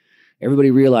suddenly everybody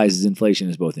realizes inflation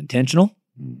is both intentional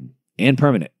and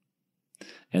permanent.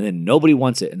 And then nobody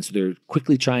wants it. And so they're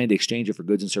quickly trying to exchange it for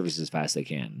goods and services as fast as they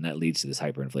can. And that leads to this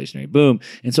hyperinflationary boom.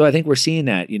 And so I think we're seeing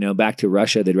that, back to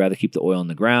Russia, they'd rather keep the oil in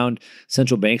the ground.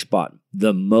 Central banks bought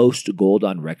the most gold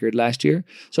on record last year.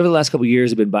 So over the last couple of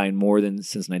years, they've been buying more than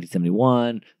since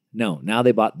 1971. No, now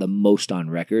they bought the most on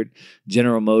record.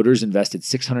 General Motors invested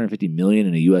 $650 million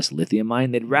in a U.S. lithium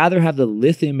mine. They'd rather have the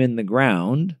lithium in the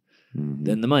ground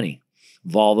than the money.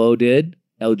 Volvo did.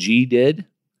 LG did.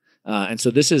 And so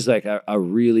this is like a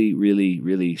really, really,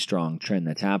 really strong trend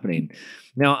that's happening.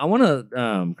 Now, I want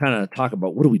to kind of talk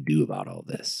about what do we do about all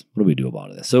this? What do we do about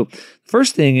all this? So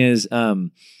first thing is,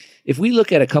 if we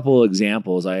look at a couple of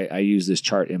examples, I used this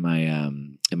chart in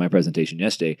my presentation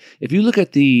yesterday. If you look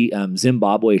at the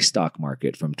Zimbabwe stock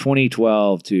market from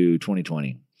 2012 to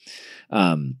 2020,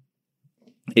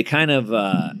 it kind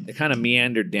of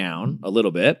meandered down a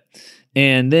little bit,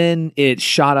 and then it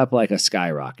shot up like a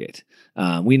skyrocket.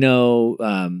 We know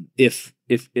if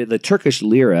the Turkish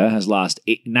lira has lost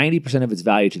 90% of its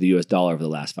value to the U.S. dollar over the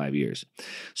last 5 years.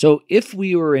 So if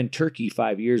we were in Turkey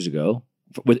 5 years ago,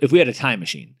 if we had a time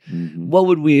machine, what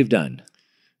would we have done?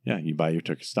 Yeah, you buy your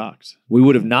Turkish stocks. We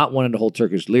would have not wanted to hold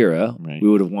Turkish lira. Right. We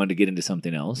would have wanted to get into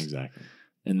something else. Exactly.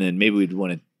 And then maybe we'd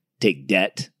want to take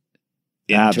debt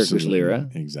in Turkish lira.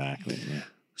 Exactly. Yeah.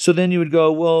 So then you would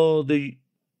go, I'm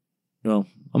going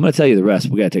to tell you the rest.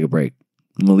 We got to take a break.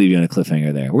 I'm going to leave you on a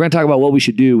cliffhanger there. We're going to talk about what we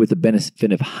should do with the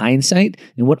benefit of hindsight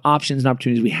and what options and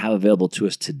opportunities we have available to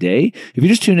us today. If you're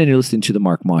just tuning in, you're listening to The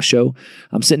Mark Moss Show.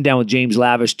 I'm sitting down with James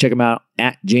Lavish. Check him out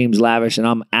at James Lavish, and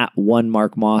I'm at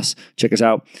 #1MarkMoss. Check us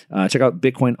out. Check out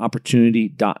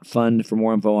BitcoinOpportunity.fund for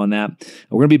more info on that.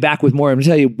 We're going to be back with more. I'm going to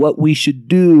tell you what we should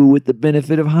do with the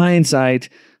benefit of hindsight.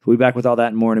 We'll be back with all that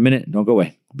and more in a minute. Don't go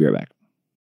away. We'll be right back.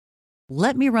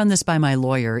 "Let me run this by my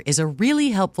lawyer" is a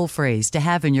really helpful phrase to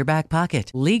have in your back pocket.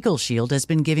 Legal Shield has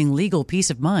been giving legal peace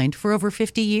of mind for over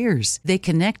 50 years. They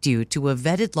connect you to a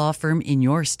vetted law firm in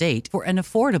your state for an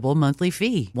affordable monthly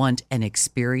fee. Want an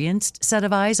experienced set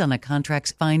of eyes on a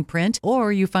contract's fine print?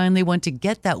 Or you finally want to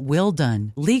get that will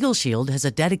done? Legal Shield has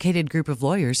a dedicated group of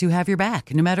lawyers who have your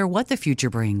back, no matter what the future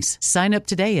brings. Sign up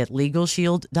today at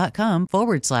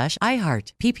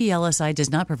LegalShield.com/iHeart. PPLSI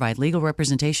does not provide legal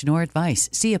representation or advice.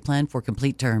 See a plan for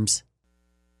complete terms.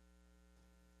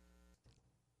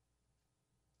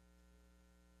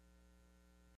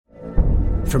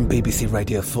 From BBC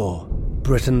Radio 4,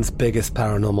 Britain's biggest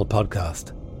paranormal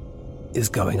podcast is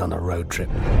going on a road trip.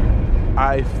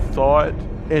 I thought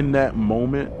in that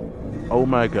moment, oh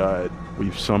my God,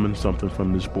 we've summoned something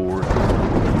from this board.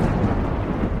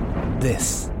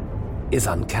 This is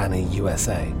Uncanny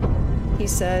USA. He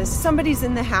says, somebody's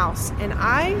in the house, and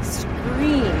I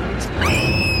screamed.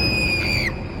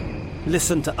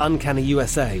 Listen to Uncanny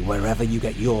USA wherever you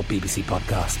get your BBC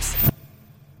podcasts,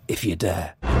 if you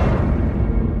dare.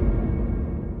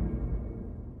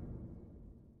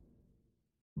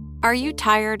 Are you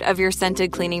tired of your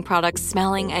scented cleaning products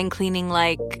smelling and cleaning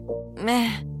like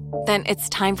meh? Then it's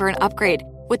time for an upgrade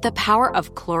with the power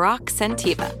of Clorox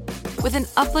Scentiva. With an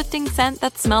uplifting scent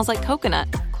that smells like coconut,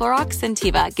 Clorox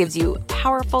Scentiva gives you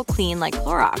powerful clean like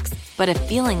Clorox, but a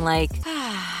feeling like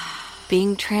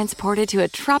being transported to a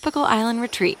tropical island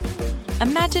retreat.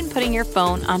 Imagine putting your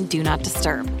phone on Do Not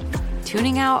Disturb,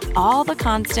 tuning out all the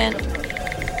constant,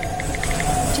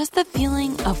 just the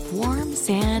feeling of warm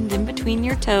sand in between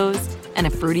your toes and a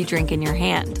fruity drink in your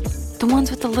hand. The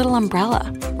ones with the little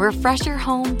umbrella. Refresh your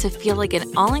home to feel like an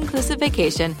all-inclusive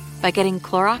vacation by getting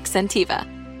Clorox Scentiva.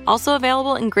 Also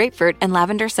available in grapefruit and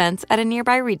lavender scents at a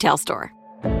nearby retail store.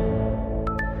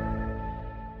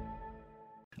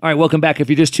 All right, welcome back. If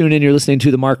you just tuned in, you're listening to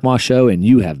The Mark Moss Show, and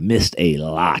you have missed a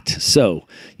lot. So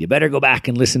you better go back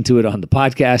and listen to it on the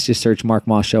podcast. Just search Mark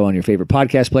Moss Show on your favorite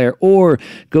podcast player, or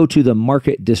go to the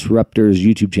Market Disruptors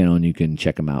YouTube channel, and you can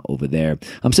check them out over there.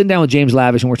 I'm sitting down with James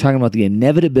Lavish, and we're talking about the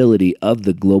inevitability of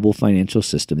the global financial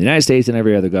system, the United States and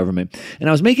every other government. And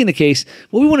I was making the case,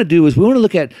 what we want to do is we want to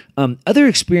look at other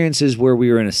experiences where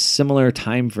we were in a similar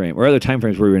time frame, or other time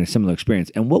frames where we were in a similar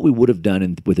experience, and what we would have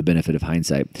done with the benefit of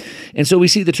hindsight. And so we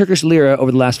see the Turkish lira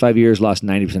over the last 5 years lost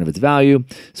 90% of its value,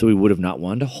 so we would have not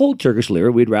wanted to hold Turkish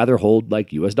lira. We'd rather hold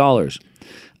like US dollars.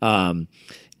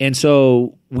 And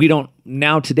so we don't,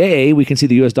 now today, we can see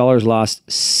the US dollar's lost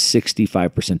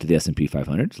 65% to the S&P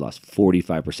 500. It's lost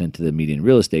 45% to the median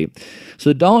real estate.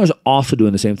 So the dollar's also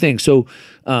doing the same thing. So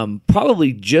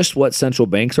probably just what central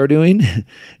banks are doing,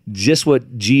 just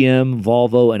what GM,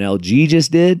 Volvo, and LG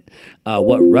just did,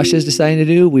 what Russia's deciding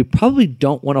to do, we probably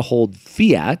don't want to hold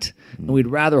fiat, and we'd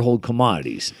rather hold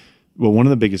commodities. Well, one of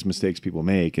the biggest mistakes people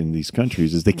make in these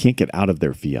countries is they can't get out of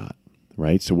their fiat.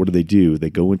 Right. So what do? They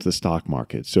go into the stock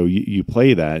market. So you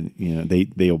play that,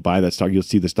 they'll buy that stock. You'll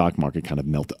see the stock market kind of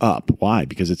melt up. Why?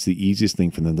 Because it's the easiest thing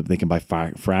for them. They can buy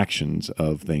fractions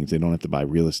of things. They don't have to buy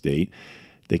real estate.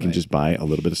 They can just buy a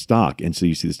little bit of stock. And so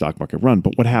you see the stock market run.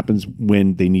 But what happens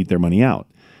when they need their money out?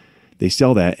 They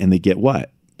sell that and they get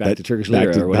what? Back to Turkish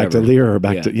lira or whatever. Back to lira or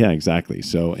back to, exactly.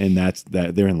 So, and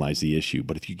therein lies the issue.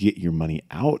 But if you get your money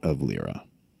out of lira.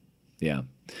 Yeah.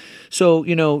 So,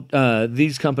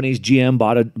 these companies, GM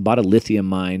bought a lithium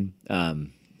mine.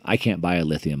 I can't buy a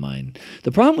lithium mine.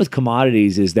 The problem with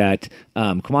commodities is that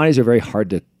commodities are very hard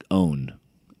to own.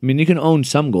 I mean, you can own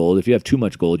some gold. If you have too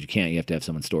much gold, you can't. You have to have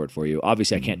someone store it for you.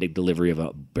 Obviously, I can't take delivery of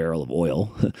a barrel of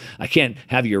oil. I can't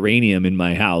have uranium in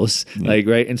my house,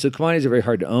 right? And so commodities are very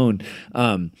hard to own.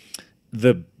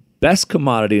 The best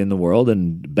commodity in the world,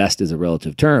 and best is a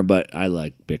relative term, but I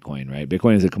like Bitcoin, right?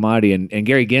 Bitcoin is a commodity, and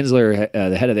Gary Gensler,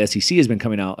 the head of the SEC, has been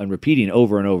coming out and repeating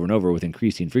over and over and over with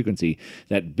increasing frequency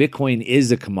that Bitcoin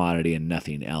is a commodity and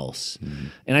nothing else. Mm-hmm.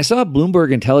 And I saw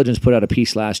Bloomberg Intelligence put out a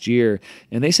piece last year,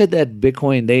 and they said that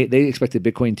Bitcoin, they expected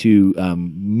Bitcoin to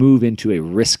move into a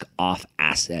risk-off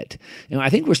asset. And I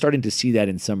think we're starting to see that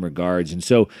in some regards. And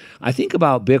so I think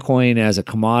about Bitcoin as a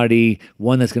commodity,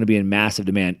 one that's going to be in massive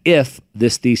demand if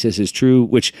this thesis is true,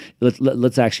 which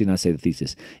let's actually not say the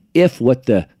thesis. If what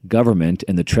the government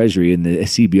and the Treasury and the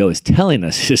CBO is telling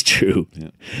us is true,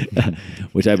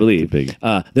 which I believe, then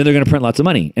they're going to print lots of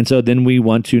money. And so then we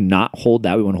want to not hold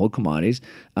that. We want to hold commodities.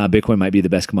 Bitcoin might be the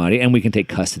best commodity, and we can take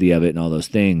custody of it and all those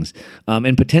things.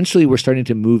 And potentially we're starting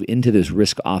to move into this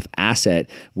risk-off asset,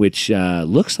 which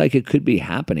looks like it could be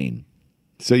happening.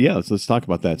 So yeah, let's talk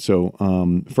about that. So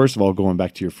first of all, going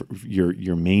back to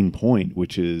your main point,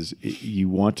 which is you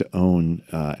want to own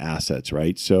assets,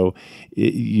 right? So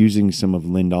using some of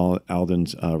Lynn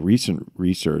Alden's recent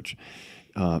research,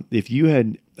 if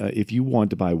you wanted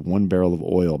to buy 1 barrel of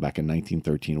oil back in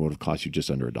 1913, it would have cost you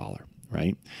just under $1,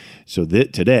 right? So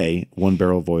today, 1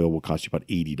 barrel of oil will cost you about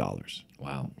 $80.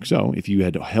 Wow. So if you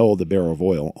had held a barrel of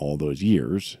oil all those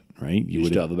years, right, you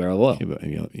would still have a barrel of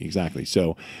oil. Exactly.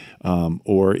 So,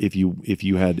 or if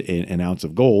you had an ounce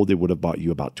of gold, it would have bought you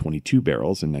about 22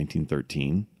 barrels in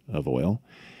 1913 of oil,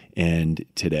 and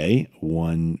today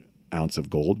 1 ounce of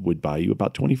gold would buy you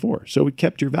about 24. So it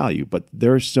kept your value. But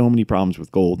there are so many problems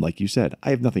with gold, like you said.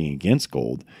 I have nothing against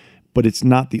gold, but it's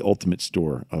not the ultimate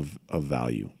store of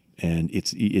value, and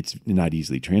it's not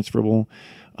easily transferable.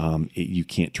 You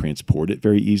can't transport it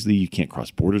very easily. You can't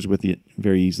cross borders with it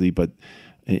very easily. But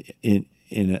in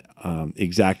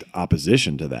exact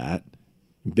opposition to that,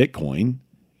 Bitcoin,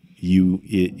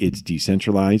 it's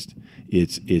decentralized,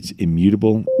 it's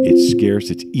immutable, it's scarce,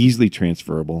 it's easily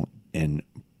transferable, and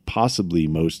possibly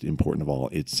most important of all,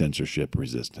 it's censorship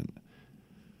resistant.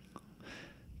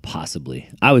 Possibly.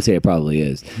 I would say it probably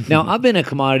is. Now, I've been a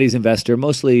commodities investor,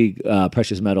 mostly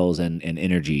precious metals and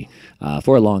energy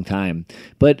for a long time.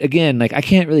 But again, like I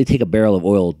can't really take a barrel of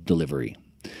oil delivery.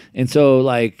 And so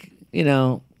like, you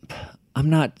know, I'm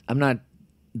not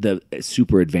the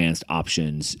super advanced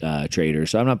options trader.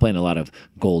 So I'm not playing a lot of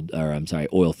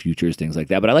oil futures, things like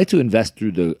that. But I like to invest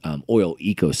through the oil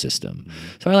ecosystem.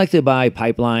 So I like to buy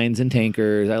pipelines and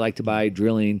tankers. I like to buy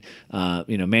drilling.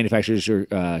 Manufacturers are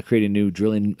creating new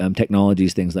drilling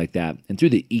technologies, things like that, and through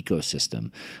the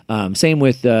ecosystem. Same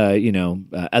with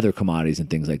other commodities and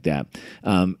things like that.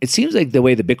 It seems like the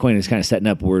way the Bitcoin is kind of setting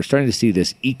up, we're starting to see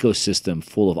this ecosystem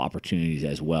full of opportunities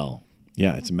as well.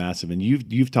 Yeah, it's massive, and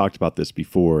you've talked about this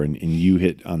before, and you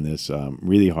hit on this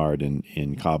really hard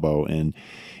in Cabo, and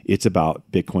it's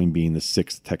about Bitcoin being the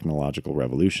 6th technological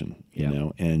revolution. You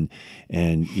know, and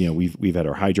we've had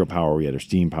our hydropower, we had our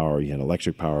steam power, you had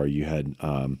electric power, you had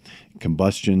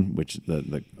combustion, which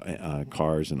the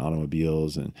cars and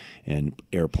automobiles and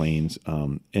airplanes,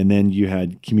 and then you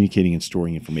had communicating and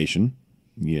storing information.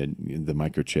 You had the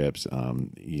microchips.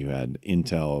 You had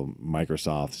Intel,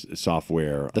 Microsoft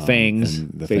software, the FANGs,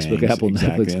 Facebook, FANGs, Apple,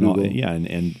 exactly, Netflix, and all, Google,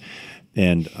 and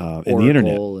the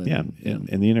internet,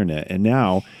 and the internet. And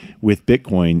now with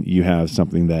Bitcoin, you have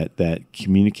something that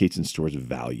communicates and stores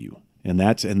value, and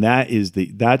that's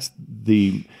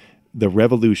the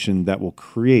revolution that will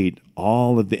create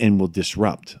all of and will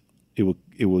disrupt. It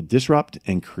will disrupt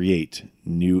and create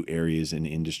new areas and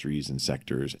industries and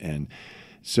sectors, and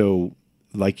so.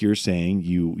 Like you're saying,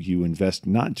 you invest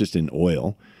not just in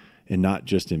oil and not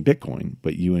just in Bitcoin,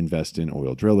 but you invest in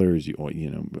oil drillers,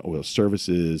 oil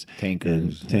services,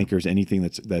 tankers, anything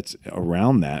that's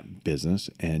around that business,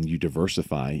 and you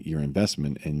diversify your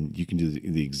investment, and you can do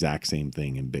the exact same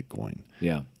thing in Bitcoin.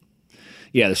 Yeah.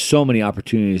 There's so many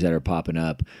opportunities that are popping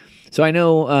up. So I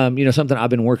know, something I've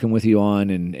been working with you on,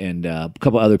 and a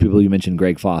couple other people. You mentioned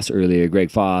Greg Foss earlier, Greg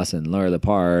Foss and Laura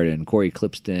Lepard and Corey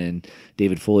Clipston,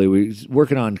 David Foley. We're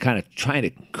working on kind of trying to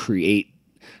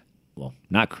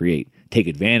take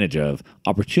advantage of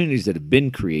opportunities that have been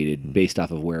created based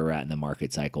off of where we're at in the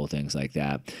market cycle, things like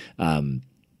that.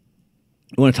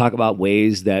 You want to talk about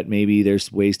ways that maybe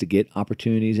there's ways to get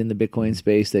opportunities in the Bitcoin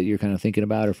space that you're kind of thinking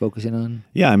about or focusing on?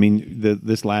 Yeah, I mean,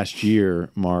 this last year,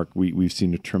 Mark, we've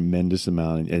seen a tremendous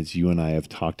amount, as you and I have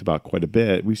talked about quite a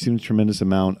bit. We've seen a tremendous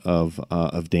amount of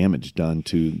damage done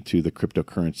to the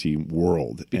cryptocurrency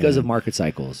world because of market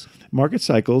cycles.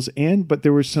 But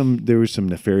there was some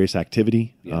nefarious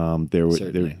activity. Yeah, there was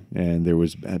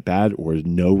bad or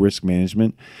no risk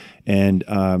management. And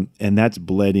that's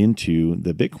bled into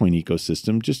the Bitcoin ecosystem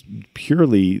just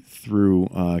purely through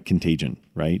contagion,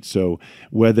 right? So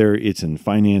whether it's in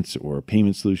finance or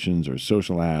payment solutions or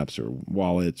social apps or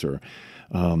wallets or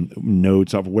node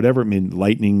software, whatever it may,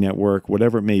 Lightning Network,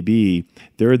 whatever it may be,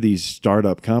 there are these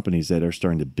startup companies that are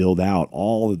starting to build out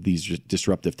all of these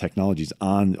disruptive technologies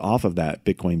off of that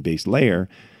Bitcoin-based layer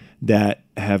that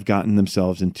have gotten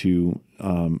themselves into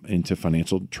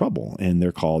financial trouble, and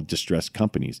they're called distressed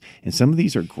companies. And some of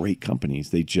these are great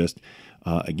companies. They just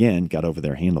again got over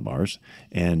their handlebars,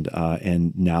 and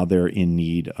now they're in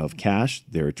need of cash.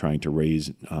 They're trying to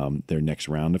raise their next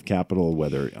round of capital,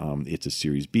 whether it's a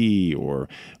Series B or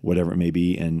whatever it may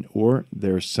be, or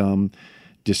there's some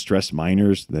distressed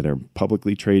miners that are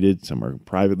publicly traded, some are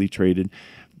privately traded.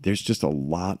 There's just a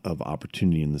lot of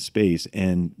opportunity in the space,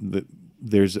 and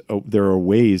there are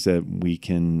ways that we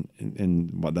can,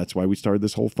 and that's why we started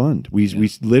this whole fund. We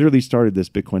literally started this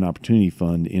Bitcoin Opportunity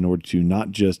Fund in order to not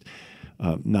just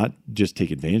not just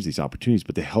take advantage of these opportunities,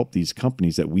 but to help these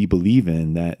companies that we believe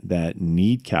in that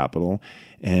need capital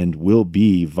and will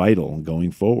be vital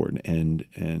going forward. And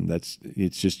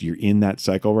it's just, you're in that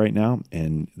cycle right now,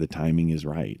 and the timing is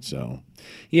right. So,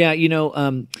 yeah,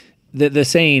 the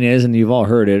saying is, and you've all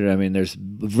heard it, I mean, there's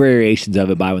variations of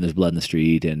it: buy when there's blood in the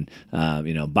street, and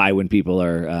buy when people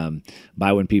are,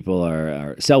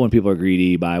 sell when people are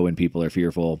greedy, buy when people are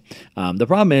fearful. The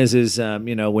problem is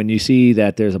when you see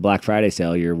that there's a Black Friday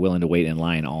sale, you're willing to wait in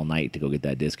line all night to go get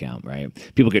that discount, right?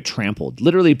 People get trampled.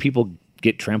 Literally, people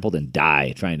get trampled and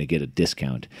die trying to get a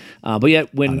discount. But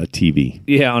yet when on a TV,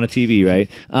 on a TV, right?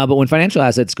 But when financial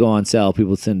assets go on sale,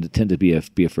 people tend to be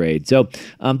afraid. So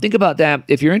think about that.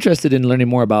 If you're interested in learning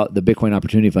more about the Bitcoin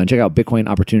Opportunity Fund, check out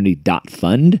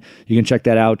bitcoinopportunity.fund. You can check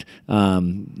that out.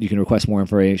 You can request more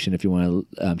information if you want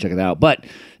to check it out. But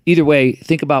either way,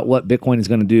 think about what Bitcoin is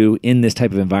going to do in this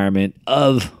type of environment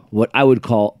of what I would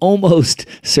call almost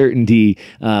certainty,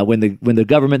 when the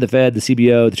government, the Fed, the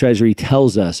CBO, the Treasury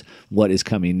tells us what is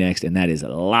coming next, and that is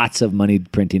lots of money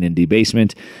printing and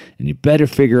debasement. And you better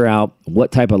figure out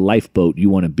what type of lifeboat you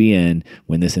want to be in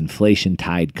when this inflation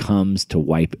tide comes to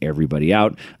wipe everybody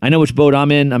out. I know which boat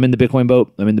I'm in. I'm in the Bitcoin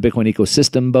boat. I'm in the Bitcoin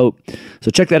ecosystem boat.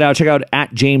 So check that out. Check out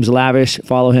at James Lavish.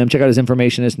 Follow him. Check out his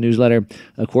information, his newsletter.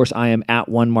 Of course, I am at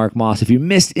one Mark Moss. If you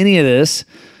missed any of this,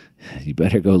 you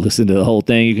better go listen to the whole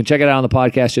thing. You can check it out on the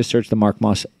podcast. Just search the Mark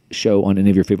Moss Show on any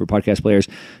of your favorite podcast players.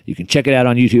 You can check it out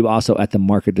on YouTube, also at the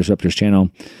Market Disruptors channel.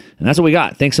 And that's what we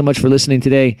got. Thanks so much for listening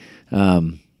today. Get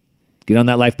on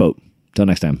that lifeboat. Until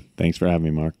next time. Thanks for having me,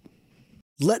 Mark.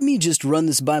 "Let me just run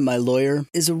this by my lawyer"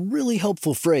 is a really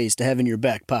helpful phrase to have in your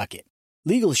back pocket.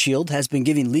 Legal Shield has been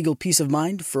giving legal peace of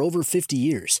mind for over 50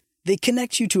 years. They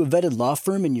connect you to a vetted law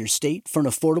firm in your state for an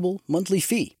affordable monthly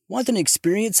fee. Want an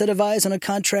experienced set of eyes on a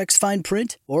contract's fine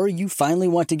print? Or you finally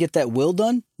want to get that will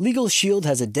done? Legal Shield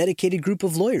has a dedicated group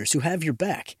of lawyers who have your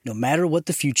back, no matter what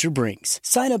the future brings.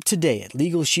 Sign up today at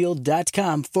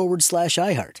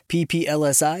LegalShield.com/iHeart.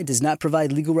 PPLSI does not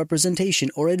provide legal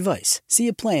representation or advice. See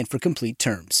a plan for complete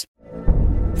terms.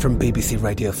 From BBC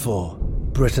Radio 4,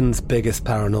 Britain's biggest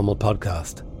paranormal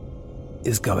podcast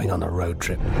is going on a road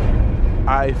trip.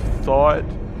 I thought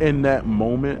in that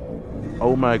moment,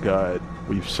 oh my God,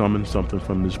 we've summoned something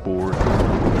from this board.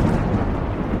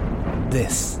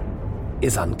 This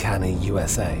is Uncanny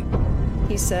USA.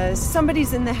 He says,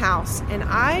 somebody's in the house, and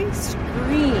I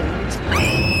screamed.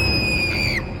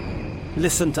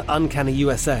 Listen to Uncanny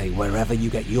USA wherever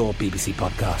you get your BBC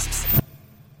podcasts,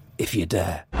 if you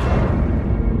dare.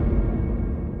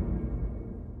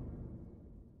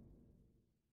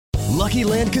 Lucky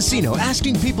Land Casino,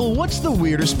 asking people, what's the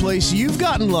weirdest place you've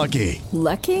gotten lucky?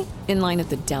 Lucky? In line at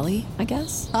the deli, I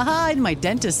guess? Aha, in my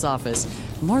dentist's office.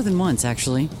 More than once,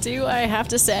 actually. Do I have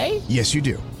to say? Yes, you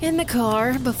do. In the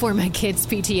car before my kids'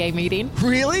 PTA meeting.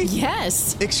 Really?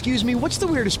 Yes. Excuse me, what's the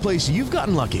weirdest place you've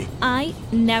gotten lucky? I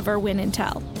never win and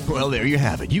tell. Well, there you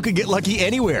have it. You can get lucky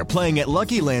anywhere, playing at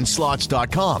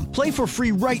LuckyLandSlots.com. Play for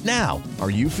free right now. Are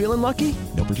you feeling lucky?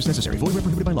 No purchase necessary. Void where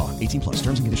prohibited by law. 18+.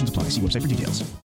 Terms and conditions apply. See website for details.